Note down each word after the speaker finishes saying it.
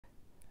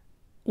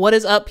What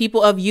is up,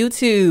 people of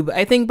YouTube?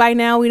 I think by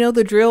now we know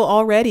the drill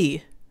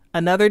already.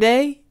 Another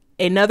day,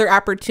 another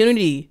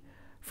opportunity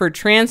for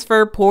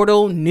transfer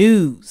portal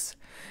news.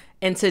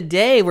 And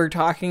today we're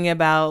talking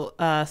about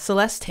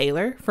Celeste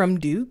Taylor from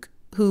Duke,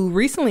 who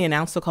recently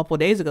announced a couple of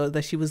days ago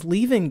that she was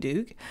leaving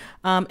Duke.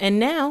 And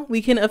now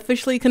we can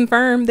officially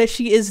confirm that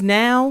she is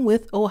now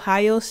with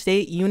Ohio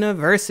State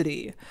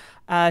University.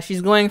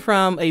 She's going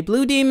from a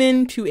Blue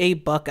Demon to a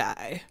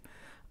Buckeye.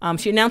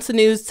 She announced the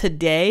news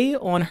today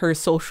on her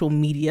social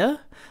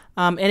media.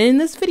 And in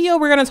this video,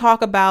 we're going to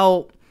talk a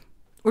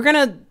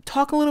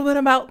little bit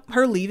about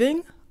her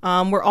leaving.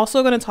 We're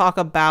also going to talk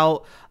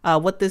about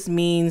what this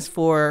means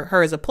for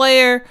her as a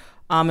player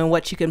and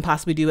what she can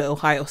possibly do at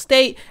Ohio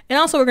State. And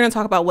also we're going to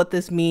talk about what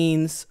this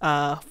means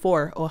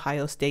for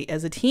Ohio State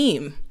as a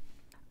team.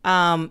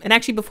 And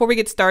actually, before we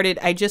get started,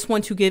 I just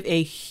want to give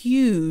a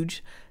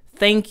huge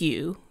thank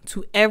you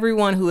to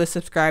everyone who has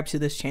subscribed to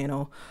this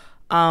channel.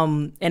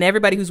 And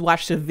everybody who's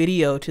watched the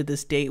video to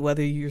this date,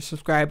 whether you're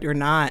subscribed or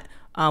not.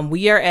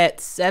 We are at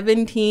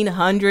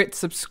 1,700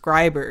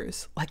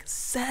 subscribers, like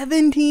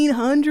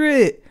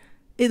 1,700.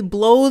 It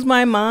blows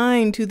my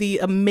mind to the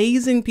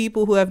amazing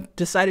people who have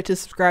decided to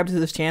subscribe to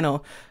this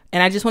channel.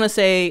 And I just want to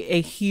say a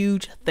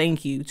huge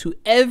thank you to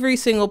every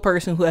single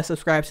person who has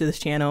subscribed to this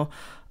channel.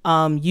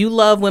 You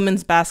love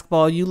women's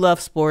basketball, you love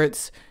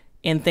sports,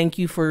 and thank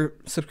you for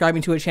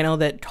subscribing to a channel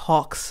that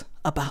talks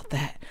about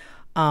that.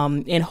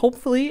 In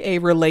hopefully a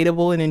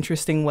relatable and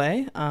interesting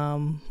way.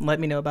 Let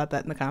me know about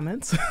that in the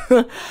comments.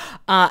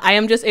 I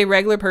am just a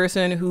regular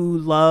person who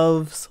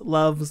loves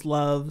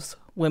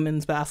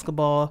women's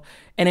basketball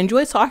and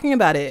enjoys talking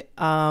about it,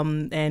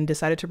 and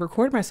decided to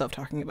record myself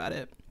talking about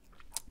it.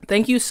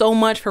 Thank you so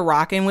much for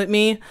rocking with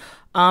me.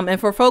 And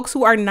for folks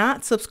who are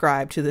not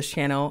subscribed to this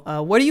channel,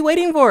 what are you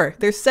waiting for?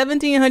 There's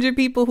 1,700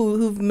 people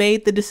who've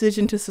made the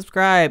decision to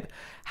subscribe.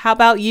 How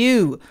about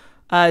you?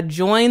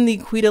 Join the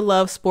Quita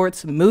Love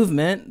Sports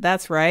movement.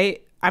 That's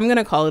right. I'm going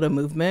to call it a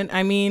movement.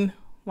 I mean,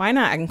 why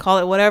not? I can call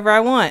it whatever I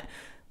want.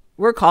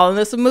 We're calling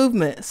this a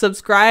movement.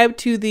 Subscribe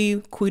to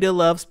the Quita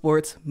Love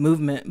Sports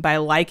movement by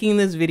liking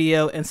this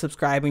video and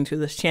subscribing to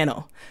this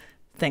channel.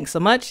 Thanks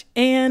so much.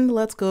 And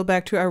let's go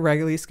back to our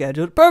regularly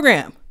scheduled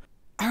program.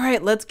 All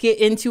right, let's get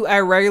into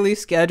our regularly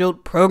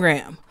scheduled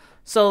program.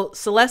 So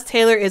Celeste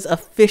Taylor is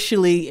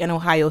officially an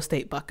Ohio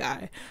State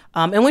Buckeye.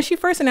 And when she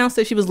first announced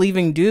that she was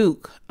leaving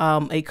Duke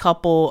a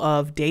couple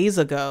of days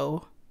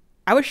ago,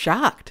 I was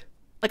shocked.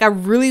 Like, I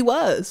really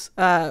was,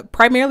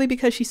 primarily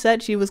because she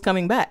said she was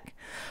coming back.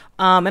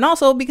 And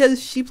also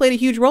because she played a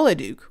huge role at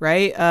Duke,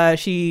 right?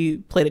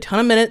 She played a ton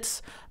of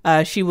minutes.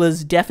 She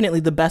was definitely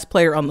the best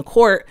player on the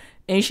court,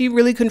 and she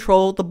really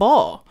controlled the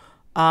ball.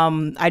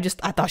 I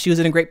thought she was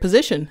in a great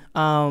position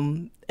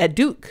at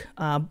Duke,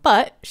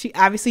 but she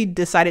obviously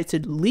decided to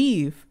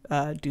leave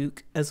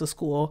Duke as a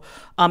school.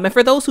 And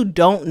for those who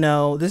don't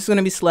know, this is going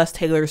to be Celeste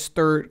Taylor's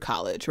third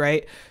college,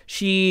 right?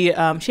 She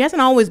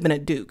hasn't always been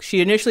at Duke. She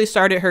initially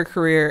started her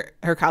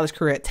college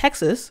career at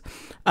Texas,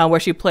 where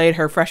she played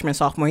her freshman,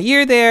 sophomore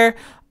year there.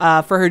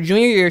 For her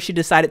junior year, she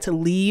decided to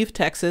leave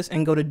Texas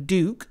and go to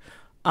Duke.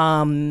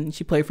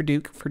 She played for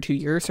Duke for 2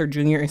 years, her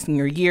junior and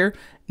senior year.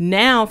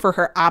 Now for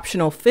her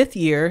optional fifth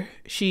year,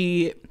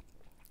 she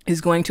is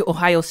going to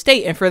Ohio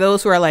State. And for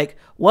those who are like,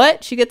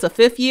 what? She gets a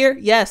fifth year?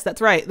 Yes, that's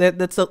right.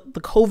 That's the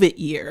COVID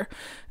year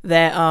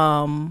that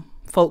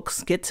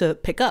folks get to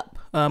pick up.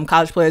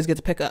 College players get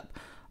to pick up.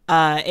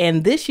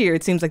 And this year,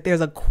 it seems like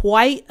there's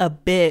quite a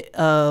bit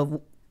of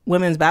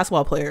women's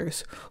basketball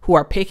players who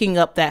are picking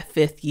up that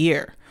fifth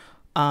year.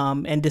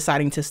 And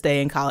deciding to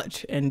stay in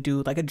college and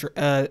do like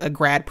a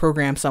grad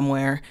program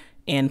somewhere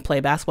and play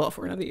basketball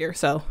for another year.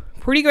 So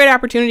pretty great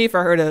opportunity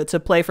for her to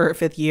play for her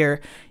fifth year.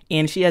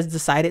 And she has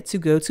decided to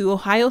go to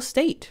Ohio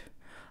State.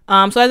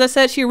 So as I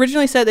said, she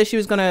originally said that she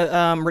was going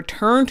to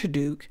return to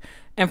Duke.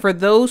 And for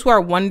those who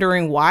are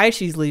wondering why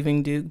she's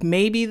leaving Duke,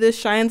 maybe this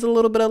shines a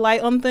little bit of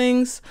light on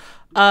things.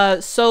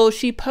 So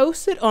she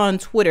posted on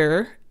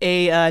Twitter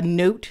a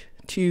note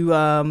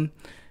to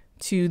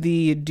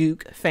the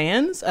Duke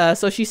fans.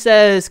 So she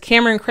says,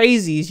 Cameron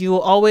Crazies, you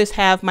will always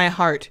have my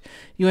heart.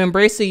 You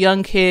embrace a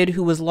young kid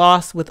who was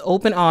lost with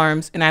open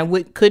arms, and I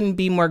couldn't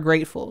be more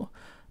grateful.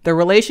 The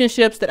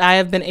relationships that I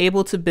have been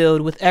able to build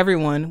with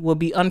everyone will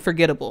be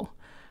unforgettable.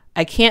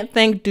 I can't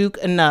thank Duke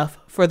enough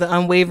for the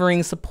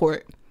unwavering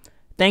support.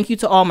 Thank you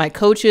to all my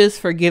coaches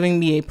for giving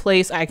me a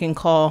place I can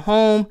call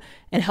home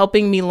and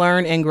helping me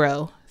learn and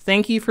grow.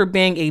 Thank you for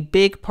being a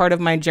big part of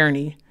my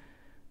journey.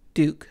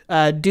 Duke.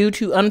 Due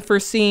to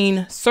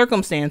unforeseen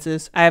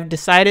circumstances, I have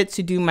decided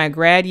to do my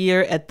grad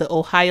year at the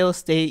Ohio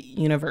State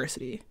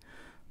University.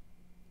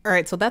 All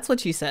right, so that's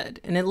what she said.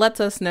 And it lets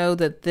us know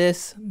that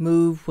this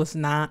move was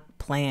not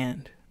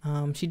planned.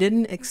 She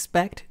didn't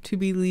expect to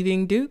be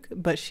leaving Duke,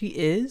 but she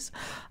is.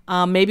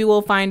 Maybe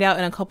we'll find out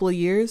in a couple of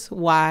years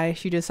why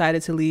she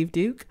decided to leave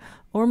Duke,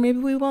 or maybe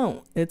we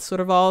won't. It's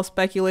sort of all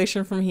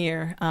speculation from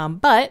here.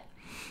 But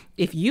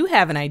if you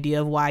have an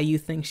idea of why you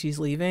think she's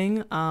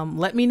leaving,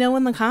 let me know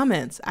in the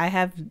comments. I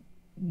have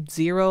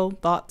zero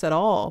thoughts at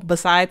all,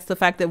 besides the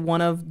fact that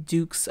one of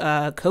Duke's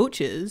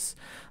coaches,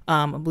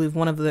 I believe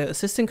one of the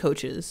assistant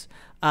coaches,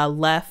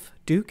 left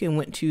Duke and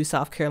went to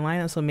South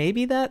Carolina. So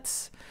maybe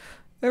that's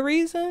a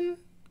reason.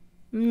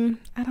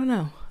 I don't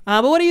know.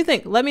 But what do you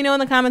think? Let me know in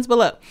the comments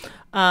below.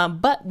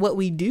 But what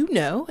we do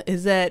know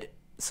is that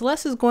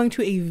Celeste is going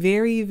to a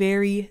very,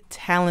 very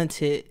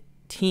talented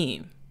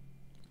team.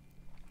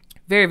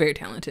 Very, very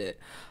talented.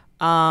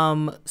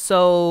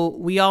 So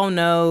we all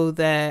know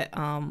that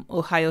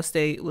Ohio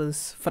State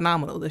was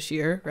phenomenal this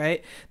year,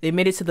 right? They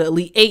made it to the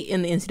Elite Eight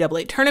in the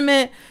NCAA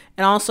tournament,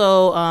 and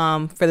also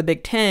for the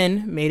Big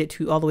Ten, made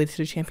it all the way to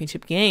the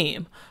championship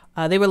game.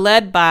 They were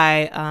led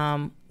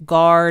by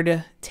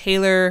guard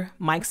Taylor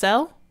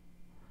Mikesell.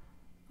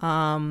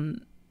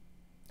 And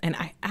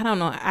I don't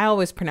know. I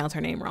always pronounce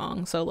her name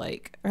wrong. So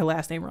like her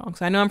last name wrong.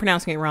 So I know I'm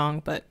pronouncing it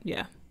wrong, but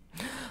yeah.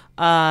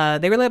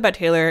 They were led by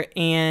Taylor,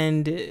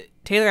 and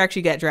Taylor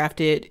actually got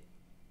drafted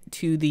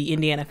to the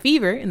Indiana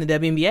Fever in the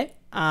WNBA.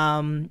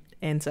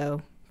 And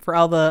so for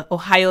all the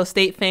Ohio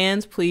State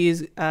fans,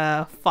 please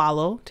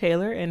follow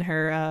Taylor in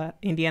her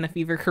Indiana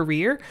Fever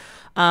career.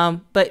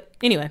 But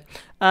anyway,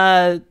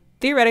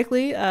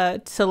 theoretically,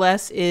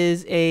 Celeste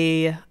is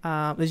just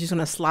going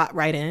to slot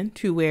right in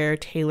to where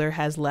Taylor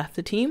has left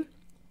the team.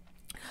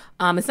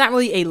 It's not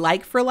really a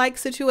like-for-like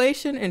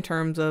situation in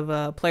terms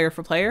of player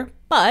for player,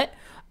 but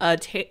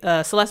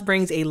Celeste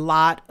brings a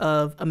lot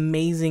of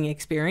amazing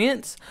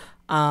experience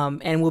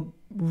and will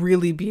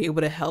really be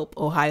able to help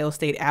Ohio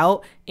State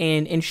out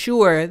and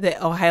ensure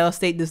that Ohio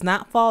State does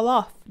not fall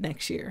off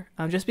next year.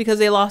 Just because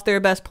they lost their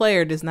best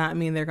player does not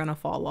mean they're going to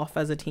fall off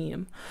as a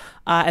team.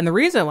 And the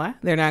reason why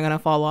they're not going to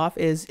fall off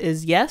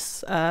is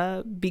yes,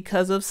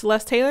 because of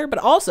Celeste Taylor, but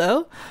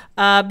also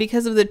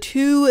because of the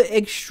two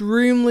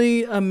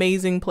extremely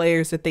amazing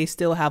players that they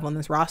still have on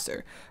this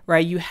roster,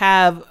 right? You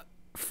have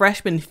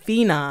freshman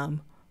phenom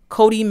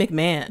Cody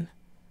McMahon.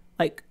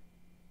 Like,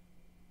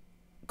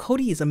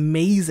 Cody is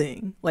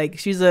amazing. Like,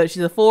 she's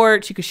a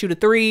forward. She could shoot a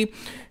three.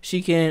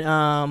 She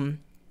can,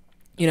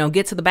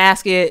 get to the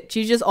basket.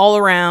 She's just all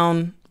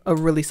around a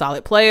really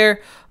solid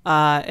player.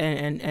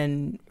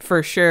 And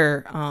for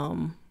sure,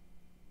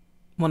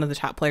 one of the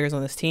top players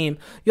on this team.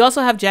 You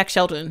also have Jack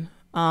Shelton,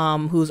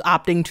 who's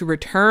opting to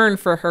return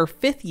for her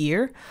 5th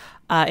year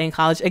in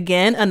college.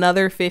 Again,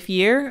 another 5th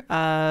year.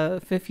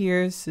 5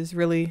 years is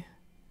really.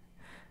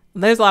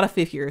 There's a lot of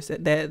 5th years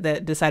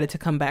that decided to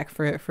come back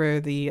for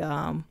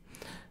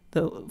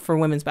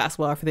women's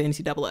basketball or for the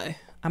NCAA.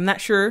 I'm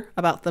not sure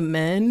about the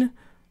men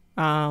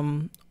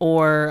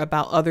or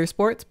about other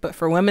sports, but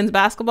for women's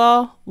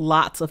basketball,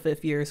 lots of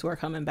 5th years who are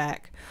coming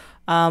back.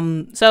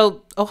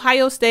 So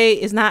Ohio State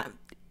is not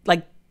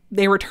like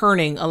they're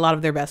returning a lot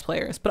of their best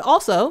players, but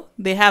also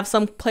they have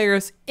some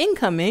players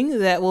incoming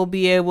that will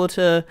be able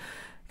to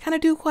kind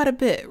of do quite a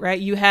bit, right?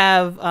 You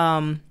have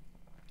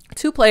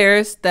 2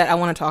 players that I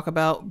want to talk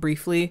about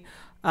briefly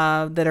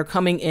that are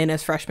coming in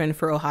as freshmen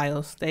for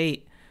Ohio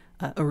State,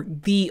 or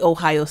the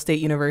Ohio State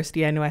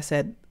University. I know I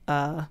said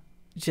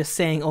just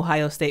saying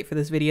Ohio State for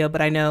this video,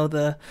 but I know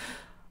the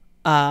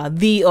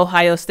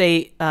Ohio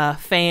State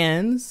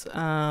fans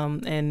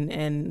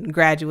and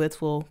graduates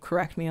will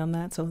correct me on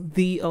that. So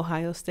the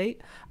Ohio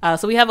State.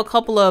 So we have a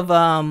couple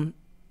of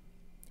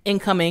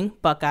incoming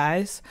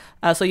Buckeyes.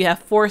 So you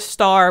have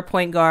 4-star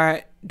point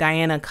guard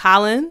Diana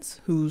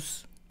Collins,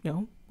 who's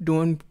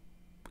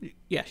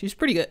she's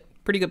pretty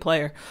good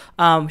player.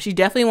 She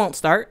definitely won't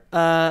start.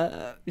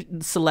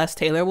 Celeste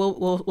Taylor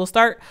will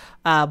start.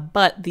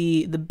 But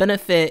the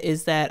benefit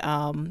is that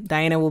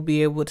Diana will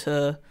be able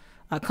to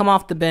come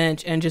off the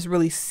bench and just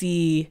really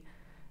see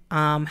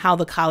how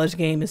the college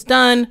game is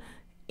done,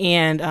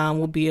 and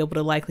will be able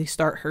to likely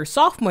start her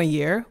sophomore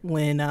year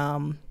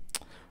when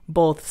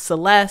both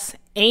Celeste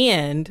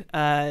and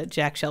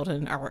Jack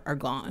Shelton are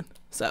gone.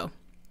 So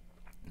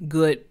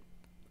good.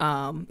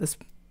 It's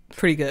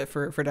pretty good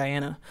for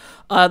Diana.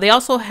 They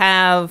also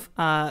have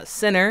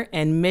center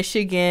and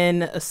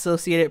Michigan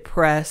Associated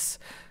Press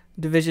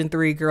Division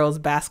III Girls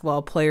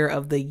Basketball Player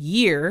of the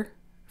Year,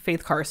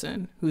 Faith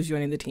Carson, who's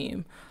joining the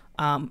team.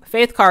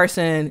 Faith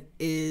Carson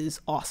is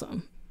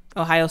awesome.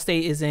 Ohio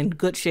State is in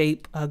good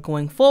shape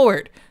going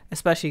forward,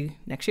 especially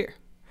next year.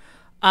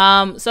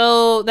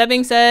 So that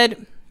being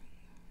said,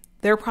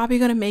 they're probably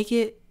going to make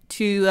it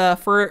to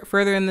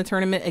further in the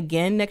tournament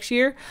again next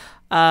year.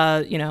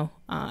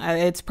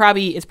 It's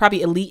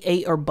probably Elite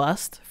 8 or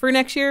bust for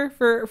next year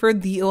for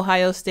the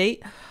Ohio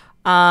State.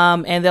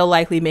 And they'll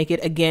likely make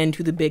it again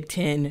to the Big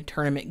Ten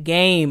tournament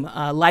game,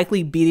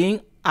 likely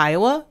beating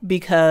Iowa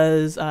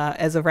because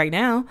as of right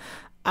now,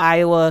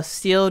 Iowa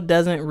still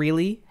doesn't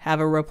really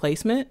have a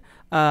replacement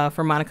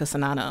for Monica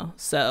Sonano.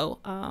 So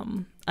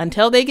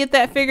until they get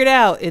that figured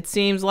out, it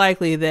seems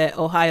likely that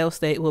Ohio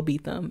State will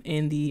beat them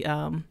in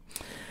the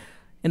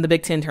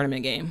Big Ten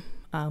tournament game.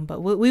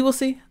 But we will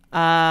see.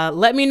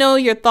 Let me know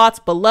your thoughts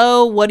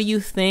below. What do you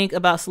think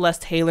about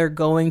Celeste Taylor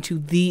going to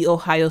the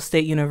Ohio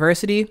State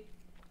University?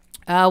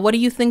 What do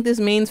you think this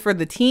means for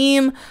the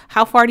team?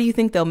 How far do you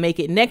think they'll make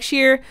it next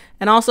year?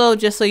 And also,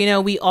 just so you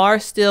know, we are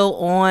still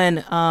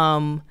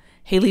on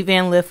Haley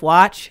Van Lith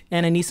watch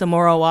and Anissa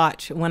Morrow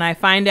watch. When I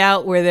find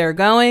out where they're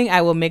going,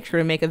 I will make sure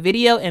to make a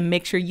video and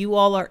make sure you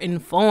all are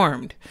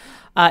informed.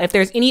 If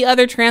there's any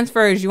other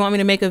transfers you want me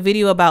to make a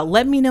video about,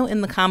 let me know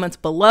in the comments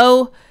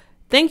below.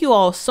 Thank you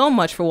all so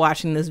much for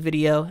watching this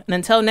video. And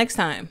until next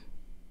time,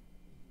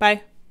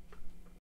 bye.